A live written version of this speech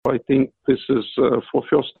I think this is for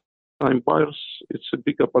first-time buyers. It's a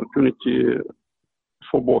big opportunity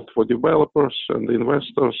for both for developers and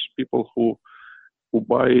investors, people who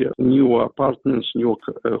buy new apartments,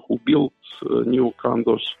 who build new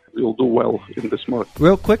condos will do well in this market.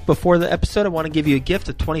 Real quick, before the episode, I want to give you a gift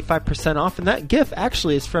of 25% off, and that gift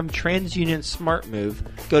actually is from TransUnion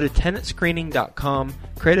SmartMove. Go to tenantscreening.com,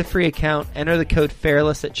 create a free account, enter the code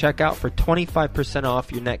FAIRLESS at checkout for 25%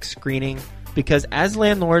 off your next screening. Because as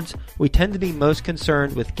landlords, we tend to be most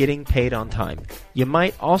concerned with getting paid on time. You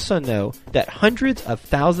might also know that hundreds of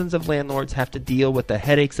thousands of landlords have to deal with the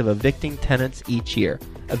headaches of evicting tenants each year.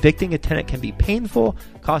 Evicting a tenant can be painful,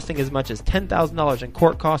 costing as much as $10,000 in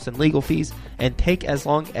court costs and legal fees, and take as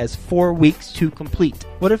long as 4 weeks to complete.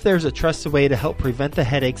 What if there's a trusted way to help prevent the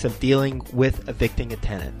headaches of dealing with evicting a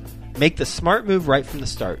tenant? Make the smart move right from the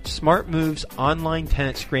start. SmartMove's online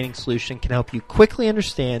tenant screening solution can help you quickly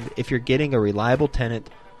understand if you're getting a reliable tenant,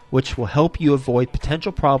 which will help you avoid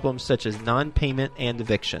potential problems such as non-payment and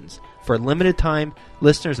evictions. For a limited time,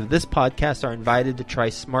 listeners of this podcast are invited to try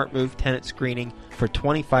SmartMove tenant screening for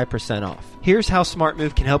 25% off. Here's how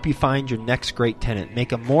SmartMove can help you find your next great tenant.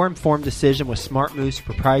 Make a more informed decision with SmartMove's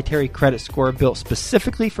proprietary credit score built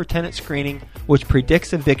specifically for tenant screening, which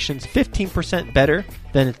predicts evictions 15% better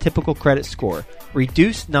than a typical credit score.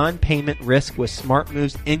 Reduce non-payment risk with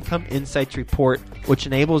SmartMove's Income Insights report, which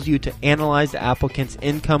enables you to analyze the applicant's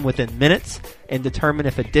income within minutes and determine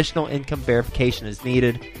if additional income verification is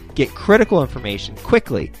needed. Get critical information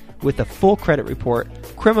quickly with a full credit report,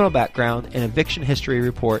 criminal background, and eviction history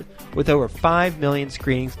report. With over 5 million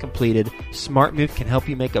screenings completed, SmartMove can help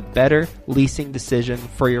you make a better leasing decision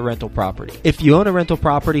for your rental property. If you own a rental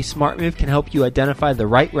property, SmartMove can help you identify the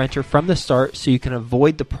right renter from the start so you can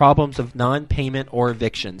avoid the problems of non-payment or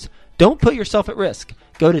evictions. Don't put yourself at risk.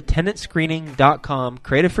 Go to tenantscreening.com,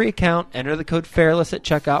 create a free account, enter the code FAIRLESS at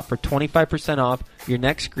checkout for 25% off your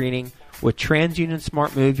next screening. With TransUnion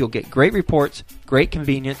SmartMove, you'll get great reports, great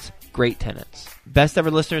convenience, great tenants. Best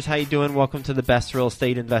ever listeners, how you doing? Welcome to the best real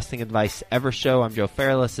estate investing advice ever show. I'm Joe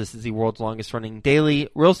Fairless. This is the world's longest running daily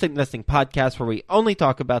real estate investing podcast where we only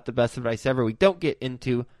talk about the best advice ever. We don't get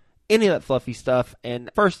into any of that fluffy stuff.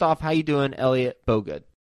 And first off, how you doing, Elliot Bogood?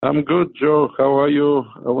 I'm good, Joe. How are you?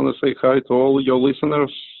 I want to say hi to all your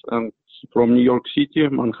listeners and from New York City,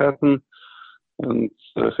 Manhattan, and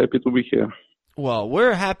happy to be here. Well,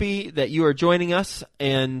 we're happy that you are joining us,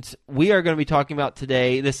 and we are going to be talking about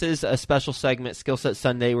today. This is a special segment, Skill Set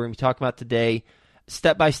Sunday. We're going to be talking about today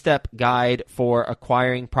step-by-step guide for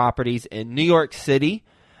acquiring properties in New York City,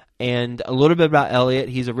 and a little bit about Elliot.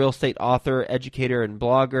 He's a real estate author, educator, and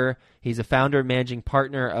blogger. He's a founder and managing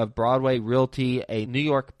partner of Broadway Realty, a New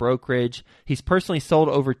York brokerage. He's personally sold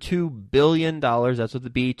over $2 billion, that's with the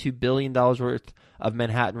B, $2 billion worth of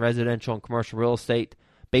Manhattan residential and commercial real estate,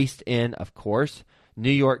 based in, of course, New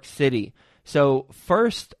York City. So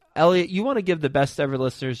first, Elliot, you want to give the best ever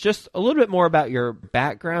listeners just a little bit more about your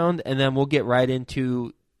background, and then we'll get right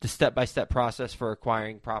into the step-by-step process for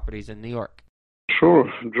acquiring properties in New York. Sure,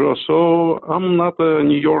 Joe. So I'm not a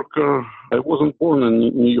New Yorker. I wasn't born in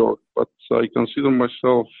New York, but I consider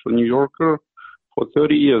myself a New Yorker for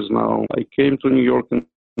 30 years now. I came to New York in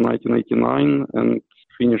 1989 and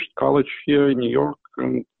finished college here in New York,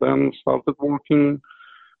 and then started working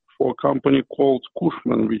for a company called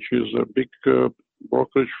Cushman, which is a big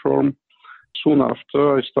brokerage firm. Soon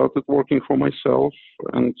after, I started working for myself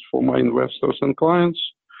and for my investors and clients.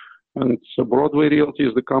 And Broadway Realty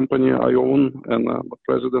is the company I own, and I'm the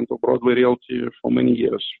president of Broadway Realty for many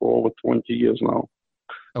years, for over 20 years now.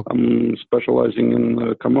 Okay. I'm specializing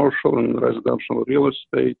in commercial and residential real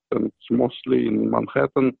estate, and mostly in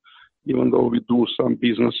Manhattan, even though we do some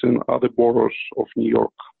business in other boroughs of New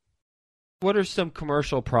York. What are some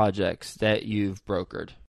commercial projects that you've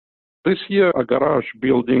brokered? This year, a garage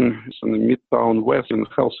building is in Midtown West in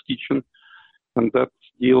Hell's Kitchen, and that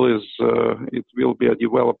deal is, it will be a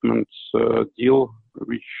development deal,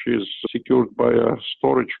 which is secured by a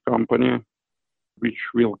storage company, which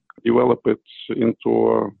will develop it into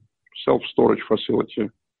a self-storage facility.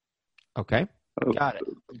 Okay. Got it.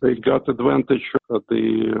 They got advantage of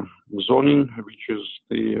the zoning, which is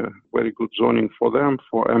the very good zoning for them,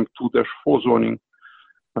 for M2-4 zoning,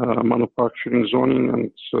 manufacturing zoning, and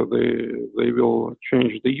so they will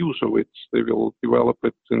change the use of it. They will develop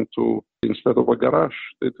it into, instead of a garage,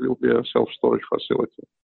 it will be a self-storage facility.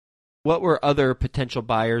 What were other potential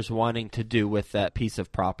buyers wanting to do with that piece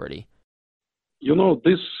of property? You know,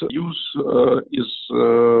 this use is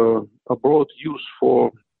a broad use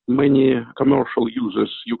for many commercial uses.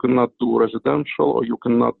 You cannot do residential or you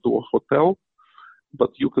cannot do a hotel.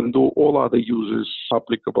 but you can do all other uses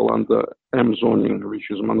applicable under M zoning, which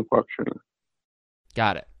is manufacturing.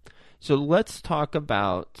 Got it. So let's talk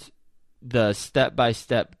about the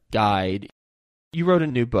step-by-step guide. You wrote a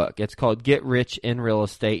new book. It's called Get Rich in Real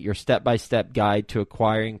Estate, Your Step-by-Step Guide to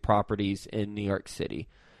Acquiring Properties in New York City.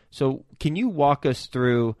 So can you walk us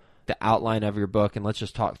through the outline of your book, and let's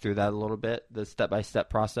just talk through that a little bit, the step-by-step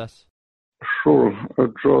process? Sure,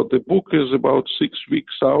 Joe. The book is about 6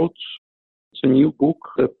 weeks out. It's a new book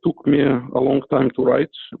that took me a long time to write,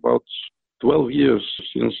 about 12 years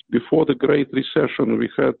since before the Great Recession we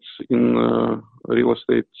had in real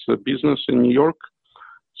estate business in New York.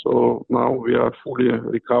 So now we are fully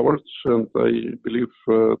recovered, and I believe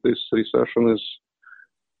this recession has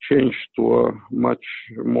changed to a much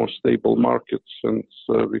more stable market, and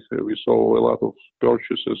we saw a lot of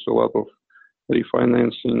purchases, a lot of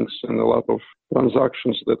refinancings, and a lot of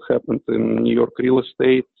transactions that happened in New York real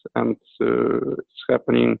estate, and it's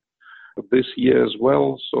happening this year as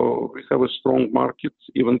well. So we have a strong market,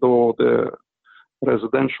 even though the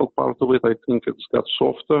residential part of it, I think it's got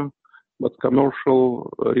softer, but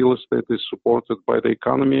commercial real estate is supported by the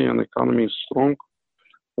economy, and the economy is strong.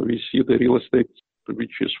 We see the real estate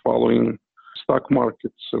which is following stock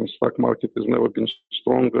markets, and stock market has never been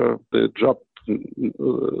stronger. The job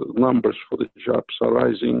numbers for the jobs are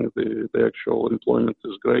rising. The actual employment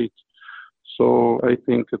is great. So I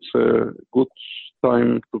think it's a good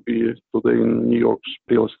time to be today in New York's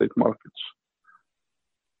real estate markets.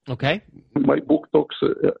 Okay. My book talks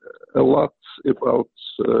a lot about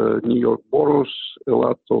New York boroughs, a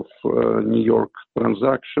lot of New York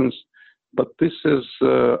transactions, but this is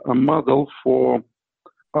a model for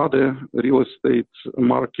other real estate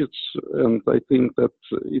markets, and I think that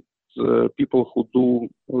people who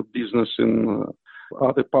do business in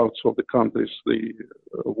other parts of the countries, they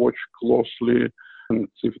watch closely, and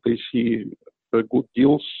if they see good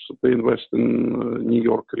deals, they invest in New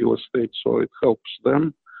York real estate, so it helps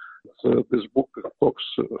them. This book talks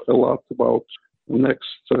a lot about next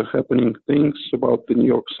happening things, about the New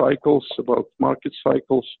York cycles, about market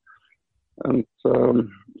cycles, and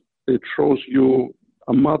it shows you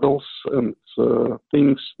models and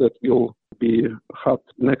things that will be hot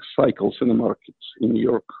next cycles in the markets in New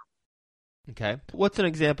York. Okay. What's an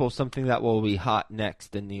example of something that will be hot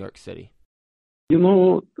next in New York City? You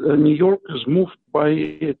know, New York is moved by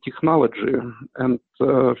technology, and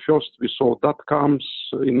first we saw dot-coms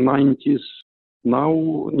in 90s. Now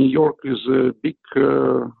New York is a big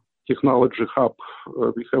technology hub.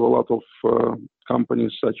 We have a lot of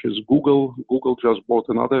companies such as Google. Google just bought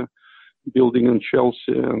another building in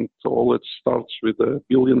Chelsea, and all it starts with $1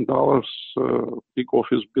 billion, big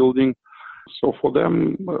office building. So for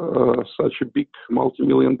them, such a big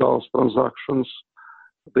multi-million-dollar transactions,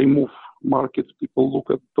 they move market. People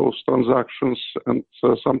look at those transactions, and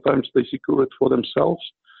sometimes they secure it for themselves.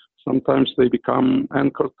 Sometimes they become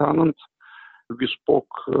anchor tenant. We spoke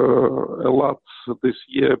a lot this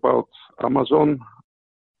year about Amazon.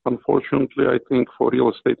 Unfortunately, I think for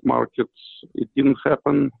real estate markets, it didn't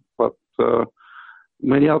happen, but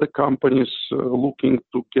many other companies looking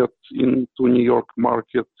to get into New York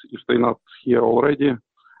market if they're not here already.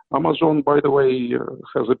 Amazon, by the way,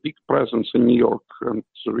 has a big presence in New York, and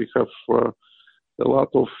so we have a lot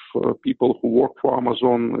of people who work for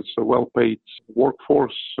Amazon. It's a well-paid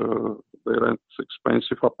workforce. They rent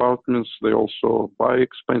expensive apartments. They also buy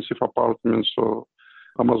expensive apartments. So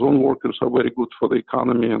Amazon workers are very good for the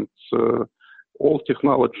economy, and all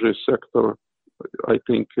technology sector, I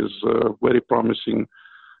think, is a very promising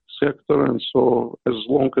sector. And so as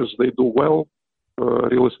long as they do well,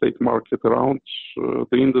 real estate market around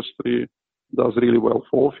the industry does really well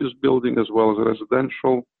for office building as well as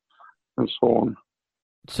residential and so on.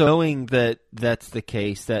 So knowing that that's the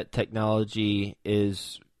case, that technology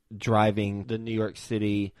is driving the New York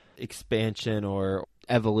City expansion or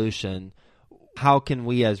evolution, how can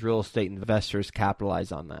we as real estate investors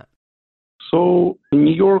capitalize on that? So in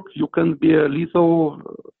New York, you can be a little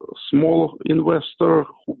small investor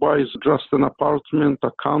who buys just an apartment,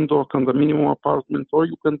 a condo, condominium apartment, or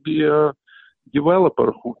you can be a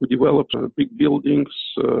developer who develops big buildings,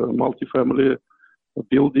 multifamily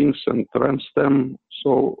buildings, and rents them.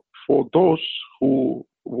 So for those who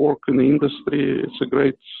work in the industry, it's a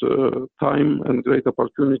great time and great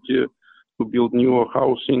opportunity to build newer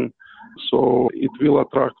housing. So it will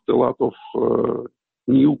attract a lot of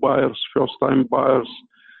new buyers, first-time buyers,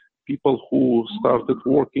 people who started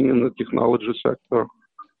working in the technology sector.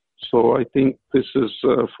 So I think this is,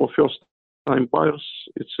 for first-time buyers,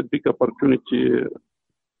 it's a big opportunity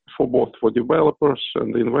for both for developers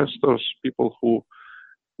and investors, people who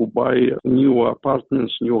who buy new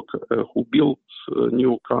apartments, who build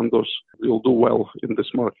new condos will do well in this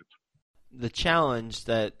market. The challenge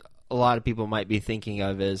that a lot of people might be thinking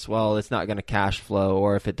of is, well, it's not going to cash flow,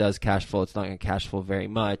 or if it does cash flow, it's not going to cash flow very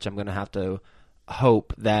much. I'm going to have to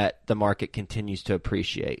hope that the market continues to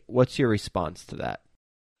appreciate. What's your response to that?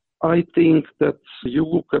 I think that you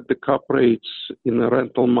look at the cap rates in the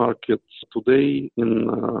rental market today in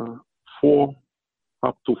 4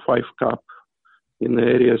 up to 5 cap in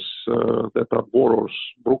areas that are boroughs,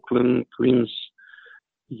 Brooklyn, Queens.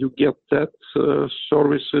 You get that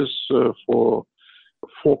services for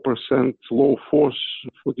 4% low force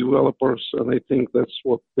for developers, and I think that's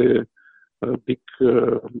what the big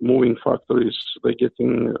moving factor is. They're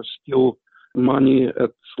getting still money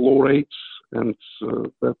at low rates, and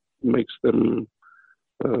that makes them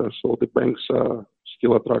so the banks are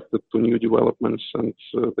still attracted to new developments, and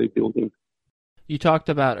they're building. You talked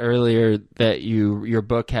about earlier that your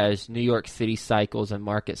book has New York City cycles and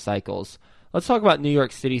market cycles. Let's talk about New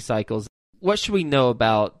York City cycles. What should we know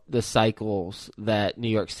about the cycles that New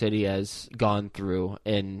York City has gone through,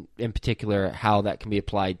 and in particular how that can be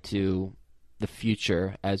applied to the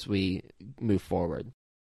future as we move forward?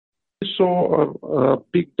 We saw a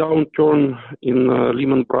big downturn in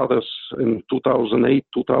Lehman Brothers in 2008,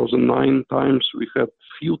 2009 times. We had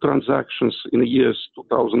few transactions in the years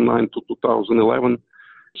 2009 to 2011.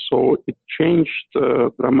 So it changed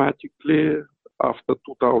dramatically after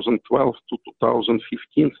 2012 to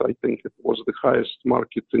 2015. I think it was the highest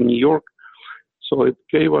market in New York. So it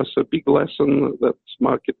gave us a big lesson that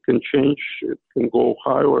market can change. It can go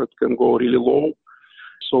high or it can go really low.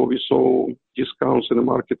 So we saw discounts in the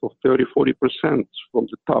market of 30-40% from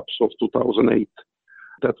the tops of 2008.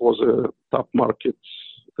 That was a top market.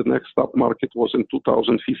 The next top market was in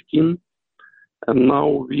 2015. And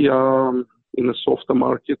now we are in a softer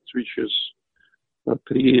market, which is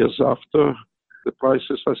 3 years after. The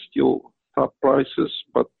prices are still top prices,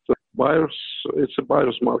 but buyers, it's a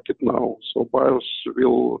buyer's market now. So buyers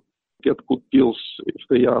will get good deals if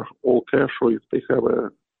they are all cash or if they have a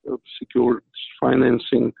secured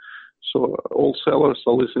financing. So all sellers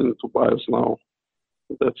are listening to buyers now.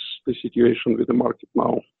 That's the situation with the market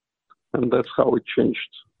now. And that's how it changed.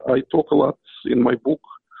 I talk a lot in my book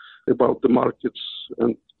about the markets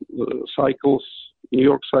and cycles. New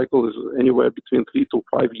York cycle is anywhere between 3 to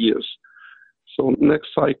 5 years. So next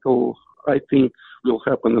cycle, I think, will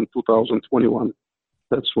happen in 2021.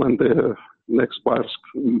 That's when the next buyer's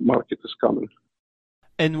market is coming.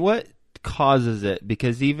 And what causes it?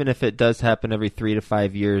 Because even if it does happen every 3 to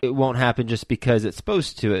 5 years, it won't happen just because it's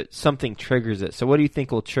supposed to. Something triggers it. So what do you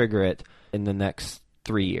think will trigger it in the next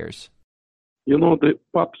 3 years? You know, the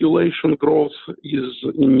population growth is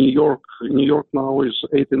in New York. New York now is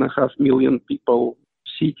 8.5 million people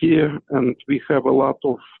city, and we have a lot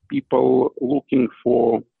of people looking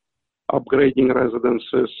for upgrading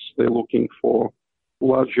residences. They're looking for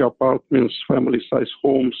larger apartments, family-size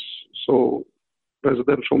homes. So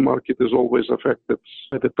residential market is always affected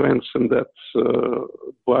by the trends in that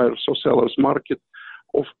buyers or sellers market.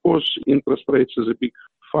 Of course, interest rates is a big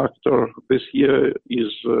factor. This year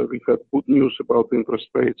is we had good news about interest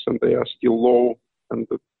rates, and they are still low, and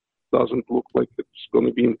it doesn't look like it's going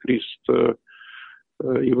to be increased,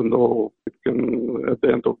 even though it can, at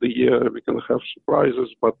the end of the year, we can have surprises.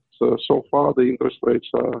 But so far, the interest rates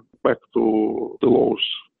are back to the lows.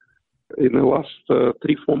 In the last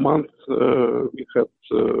 3-4 months, we had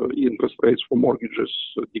interest rates for mortgages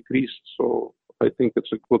decreased, so I think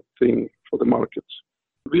it's a good thing for the markets.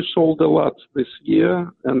 We sold a lot this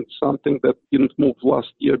year, and something that didn't move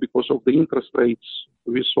last year because of the interest rates,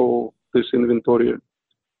 we saw this inventory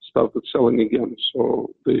started selling again.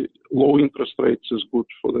 So the low interest rates is good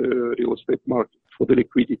for the real estate market, for the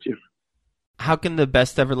liquidity. How can the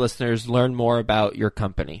best ever listeners learn more about your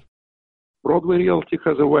company? Broadway Realty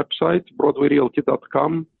has a website,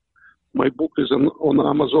 broadwayrealty.com. My book is on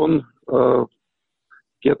Amazon,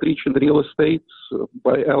 Get Rich in Real Estate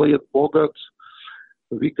by Elliot Bogart.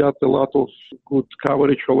 We got a lot of good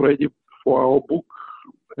coverage already for our book,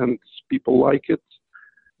 and people like it.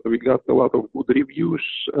 We got a lot of good reviews,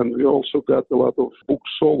 and we also got a lot of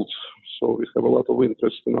books sold. So we have a lot of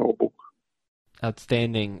interest in our book.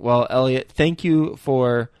 Outstanding. Well, Elliot, thank you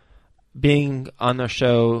for being on the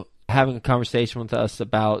show, having a conversation with us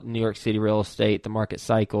about New York City real estate, the market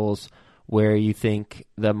cycles, where you think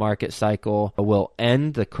the market cycle will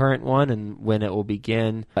end, the current one, and when it will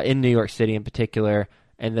begin in New York City in particular,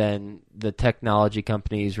 and then the technology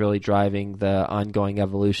companies really driving the ongoing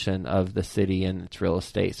evolution of the city and its real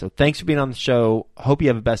estate. So thanks for being on the show. Hope you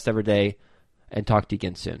have a best ever day, and talk to you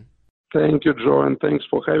again soon. Thank you, Joe, and thanks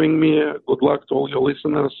for having me. Good luck to all your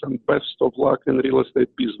listeners, and best of luck in real estate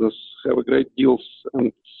business. Have a great deals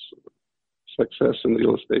and success in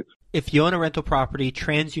real estate. If you own a rental property,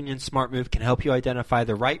 TransUnion SmartMove can help you identify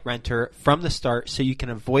the right renter from the start so you can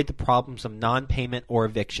avoid the problems of non-payment or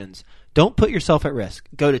evictions. Don't put yourself at risk.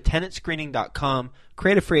 Go to tenantscreening.com,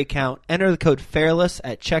 create a free account, enter the code FAIRLESS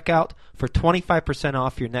at checkout for 25%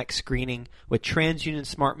 off your next screening. With TransUnion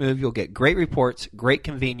SmartMove, you'll get great reports, great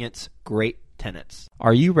convenience, great tenants.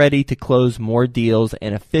 Are you ready to close more deals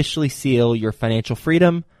and officially seal your financial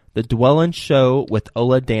freedom? The Dwellin Show with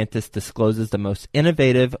Ola Dantis discloses the most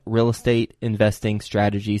innovative real estate investing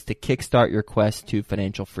strategies to kickstart your quest to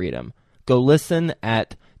financial freedom. Go listen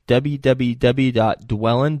at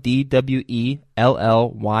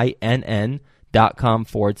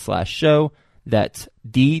www.dwellyn.com/show. That's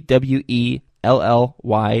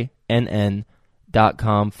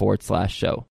DWELLYNN.com/show.